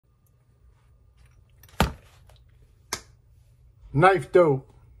KnifeDope.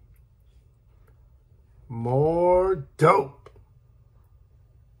 More dope.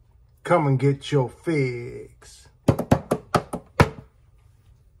 Come and get your fix.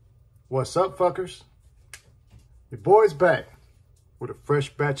 What's up, fuckers? Your boy's back with a fresh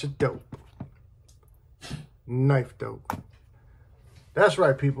batch of dope. KnifeDope. That's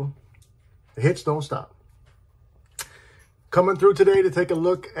right, people. The hits don't stop. Coming through today to take a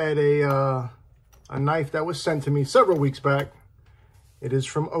look at a knife that was sent to me several weeks back. It is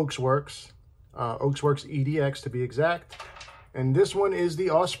from Ochs Worx, Ochs Worx EDX to be exact. And this one is the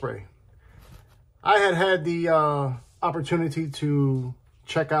Osprey. I had the opportunity to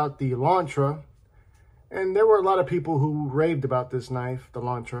check out the Lantra, and there were a lot of people who raved about this knife, the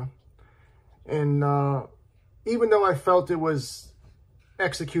Lantra. And even though I felt it was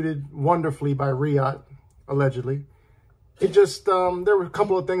executed wonderfully by Riot, allegedly, it just, there were a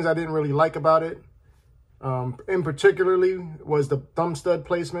couple of things I didn't really like about it. In particularly was the thumb stud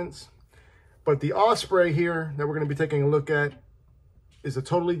placements. But the Osprey here that we're going to be taking a look at is a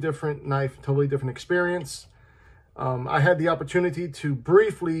totally different knife, totally different experience. I had the opportunity to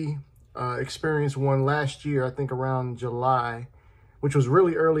briefly experience one last year, I think around July, which was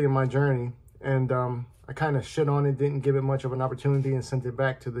really early in my journey. And I kind of shit on it, didn't give it much of an opportunity, and sent it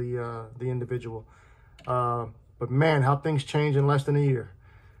back to the individual. But man, how things change in less than a year.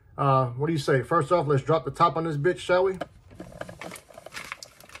 What do you say? First off, let's drop the top on this bitch, shall we?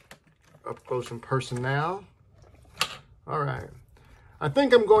 Up close and personal now. All right. I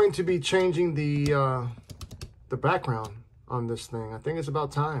think I'm going to be changing the background on this thing. I think it's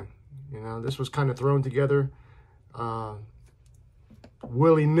about time. You know, this was kind of thrown together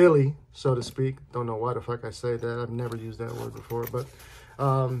willy-nilly, so to speak. Don't know why the fuck I say that. I've never used that word before, but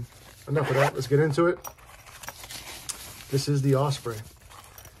enough of that. Let's get into it. This is the Osprey.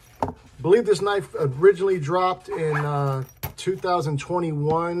 I believe this knife originally dropped in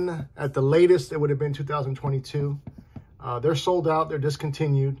 2021. At the latest, it would have been 2022. They're sold out. They're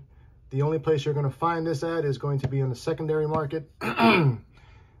discontinued. The only place you're going to find this at is going to be on the secondary market.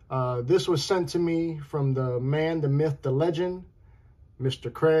 This was sent to me from the man, the myth, the legend,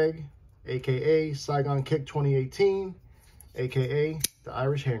 Mr. Craig, a.k.a. Saigon Kick 2018, a.k.a. the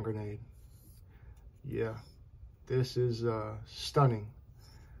Irish Hand Grenade. Yeah, this is stunning.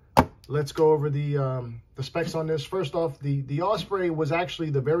 Let's go over the specs on this. First off, the Osprey was actually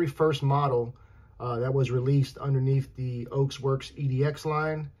the very first model that was released underneath the Ochs Worx EDX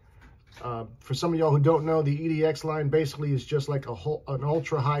line. For some of y'all who don't know, the EDX line basically is just like an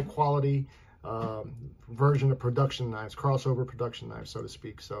ultra high quality version of production knives, crossover production knives, so to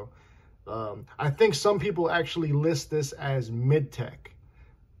speak. So I think some people actually list this as mid-tech.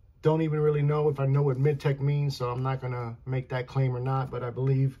 Don't even really know if I know what mid-tech means, so I'm not going to make that claim or not, but I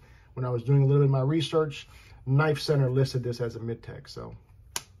believe when I was doing a little bit of my research, Knife Center listed this as a mid-tech. So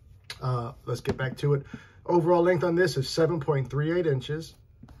let's get back to it. Overall length on this is 7.38 inches.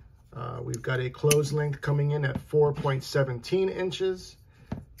 We've got a closed length coming in at 4.17 inches.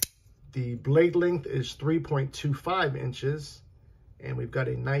 The blade length is 3.25 inches. And we've got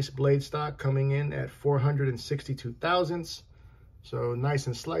a nice blade stock coming in at 462 thousandths. So nice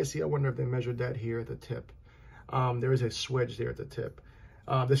and slicey. I wonder if they measured that here at the tip. There is a swedge there at the tip.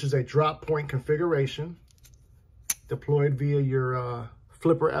 This is a drop point configuration deployed via your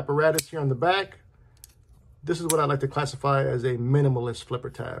flipper apparatus here on the back. This is what I like to classify as a minimalist flipper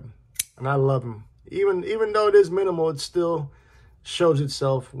tab. And I love them. Even though it is minimal, it still shows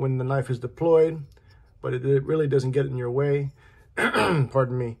itself when the knife is deployed, but it really doesn't get in your way.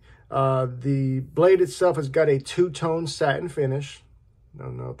 Pardon me. The blade itself has got a two-tone satin finish. I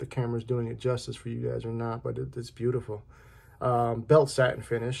don't know if the camera's doing it justice for you guys or not, but it's beautiful. Belt satin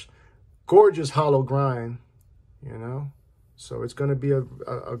finish. Gorgeous hollow grind, you know. So it's going to be a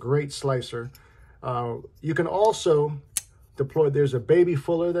great slicer. You can also deploy, there's a baby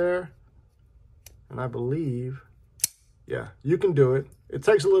fuller there. And I believe, yeah, you can do it. It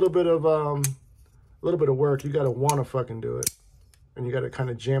takes a little bit of work. You got to want to fucking do it. And you got to kind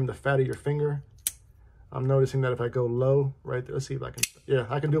of jam the fat of your finger. I'm noticing that if I go low right there, let's see if I can, yeah,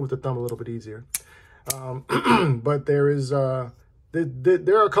 I can do it with the thumb a little bit easier. But there is, there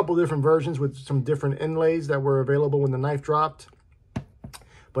are a couple different versions with some different inlays that were available when the knife dropped.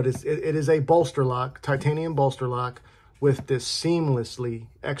 But it is a bolster lock, titanium bolster lock with this seamlessly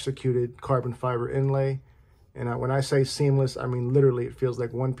executed carbon fiber inlay. And when I say seamless, I mean literally it feels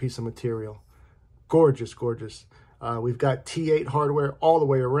like one piece of material. Gorgeous, gorgeous. We've got T8 hardware all the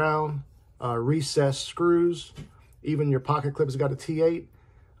way around, recessed screws. Even your pocket clip has got a T8.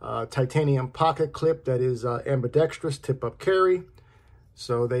 Titanium pocket clip that is ambidextrous, tip-up carry.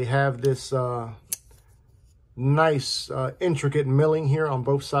 So they have this Nice intricate milling here on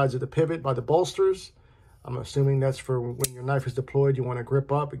both sides of the pivot by the bolsters. I'm assuming that's for when your knife is deployed, you want to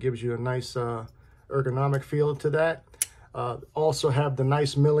grip up. It gives you a nice ergonomic feel to that. Also have the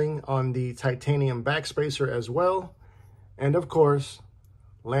nice milling on the titanium backspacer as well. And of course,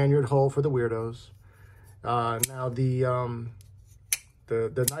 lanyard hole for the weirdos. Now the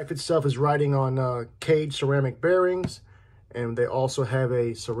knife itself is riding on cage ceramic bearings, and they also have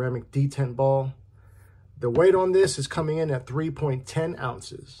a ceramic detent ball. The weight on this is coming in at 3.10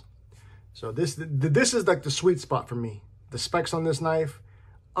 ounces. So this is like the sweet spot for me. The specs on this knife,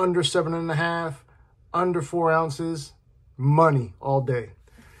 under 7.5, under 4 ounces, money all day.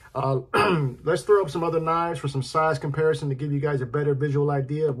 Let's throw up some other knives for some size comparison to give you guys a better visual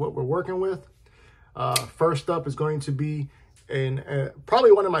idea of what we're working with. First up is going to be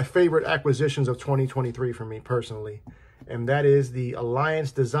probably one of my favorite acquisitions of 2023 for me personally, and that is the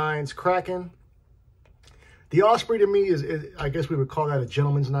Alliance Designs Kraken. The Osprey to me is I guess we would call that a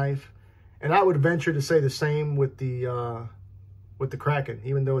gentleman's knife, and I would venture to say the same with the Kraken,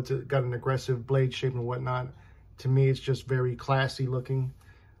 even though it's got an aggressive blade shape and whatnot. To me, it's just very classy looking.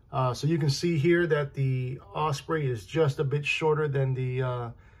 So you can see here that the Osprey is just a bit shorter than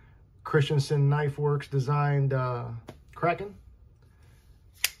the Christensen Knife Works designed Kraken.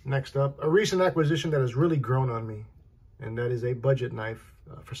 Next up, a recent acquisition that has really grown on me, and that is a budget knife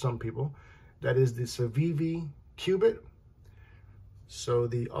for some people. That is the Civivi Cubit. So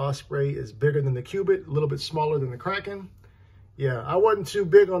the Osprey is bigger than the Cubit, a little bit smaller than the Kraken. Yeah, I wasn't too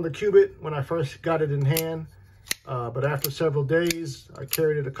big on the Cubit when I first got it in hand, but after several days, I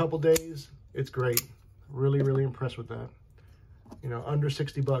carried it a couple days. It's great. Really, really impressed with that. You know, under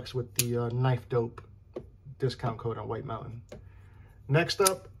 60 bucks with the KnifeDope discount code on White Mountain. Next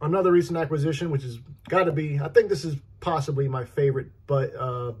up, another recent acquisition, which has got to be, I think this is possibly my favorite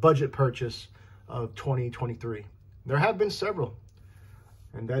budget purchase of 2023. There have been several,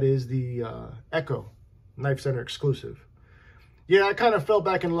 and that is the Echo Knife Center exclusive. Yeah, I kind of fell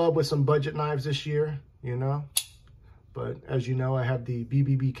back in love with some budget knives this year, you know, but as you know, I have the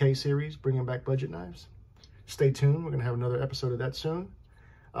BBBK series, bringing back budget knives. Stay tuned. We're going to have another episode of that soon.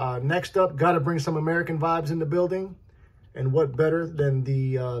 Next up, got to bring some American vibes in the building. And what better than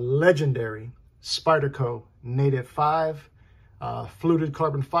the legendary Spyderco Native 5 fluted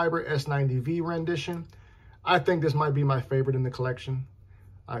carbon fiber S90V rendition. I think this might be my favorite in the collection.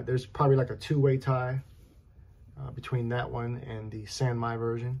 There's probably like a two-way tie between that one and the San Mai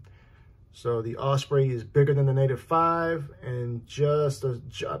version. So the Osprey is bigger than the Native 5 and just a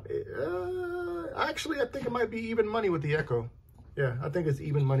job. Actually, I think it might be even money with the Echo. Yeah, I think it's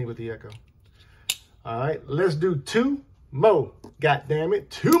even money with the Echo. All right, let's do two more. God damn it,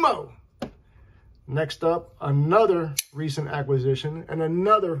 two more. Next up, another recent acquisition and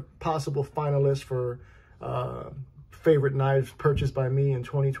another possible finalist for favorite knives purchased by me in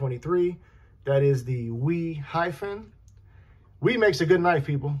 2023. That is the WE Hyphen. WE makes a good knife,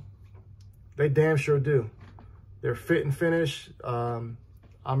 people. They damn sure do. Their fit and finish, I'm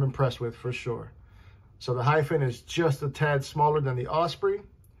impressed with for sure. So the Hyphen is just a tad smaller than the Osprey.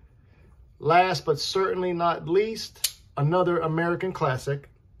 Last but certainly not least, another American classic.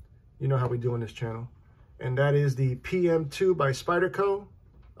 You know how we do on this channel. And that is the PM2 by Spyderco,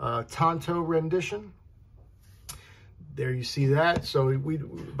 Tonto rendition. There you see that. So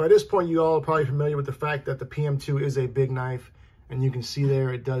by this point, you all are probably familiar with the fact that the PM2 is a big knife. And you can see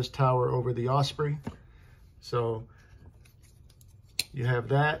there, it does tower over the Osprey. So you have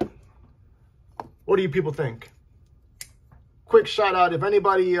that. What do you people think? Quick shout out, if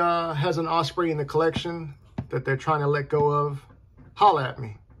anybody has an Osprey in the collection that they're trying to let go of, holla at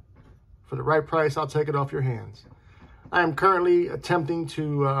me. For the right price, I'll take it off your hands. I am currently attempting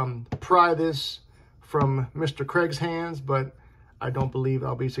to pry this from Mr. Craig's hands, but I don't believe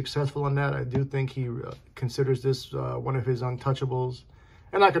I'll be successful in that. I do think he considers this one of his untouchables,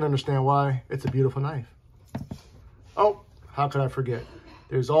 and I can understand why. It's a beautiful knife. Oh, how could I forget?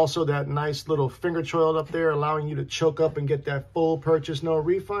 There's also that nice little finger choil up there allowing you to choke up and get that full purchase, no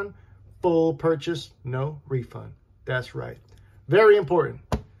refund. Full purchase, no refund. That's right. Very important.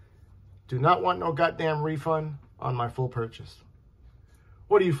 Do not want no goddamn refund on my full purchase.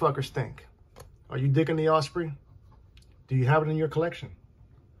 What do you fuckers think? Are you digging the Osprey? Do you have it in your collection?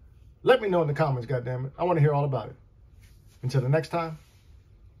 Let me know in the comments, goddammit. I want to hear all about it. Until the next time,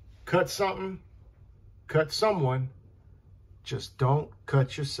 cut something, cut someone. Just don't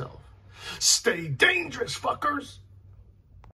cut yourself. Stay dangerous, fuckers.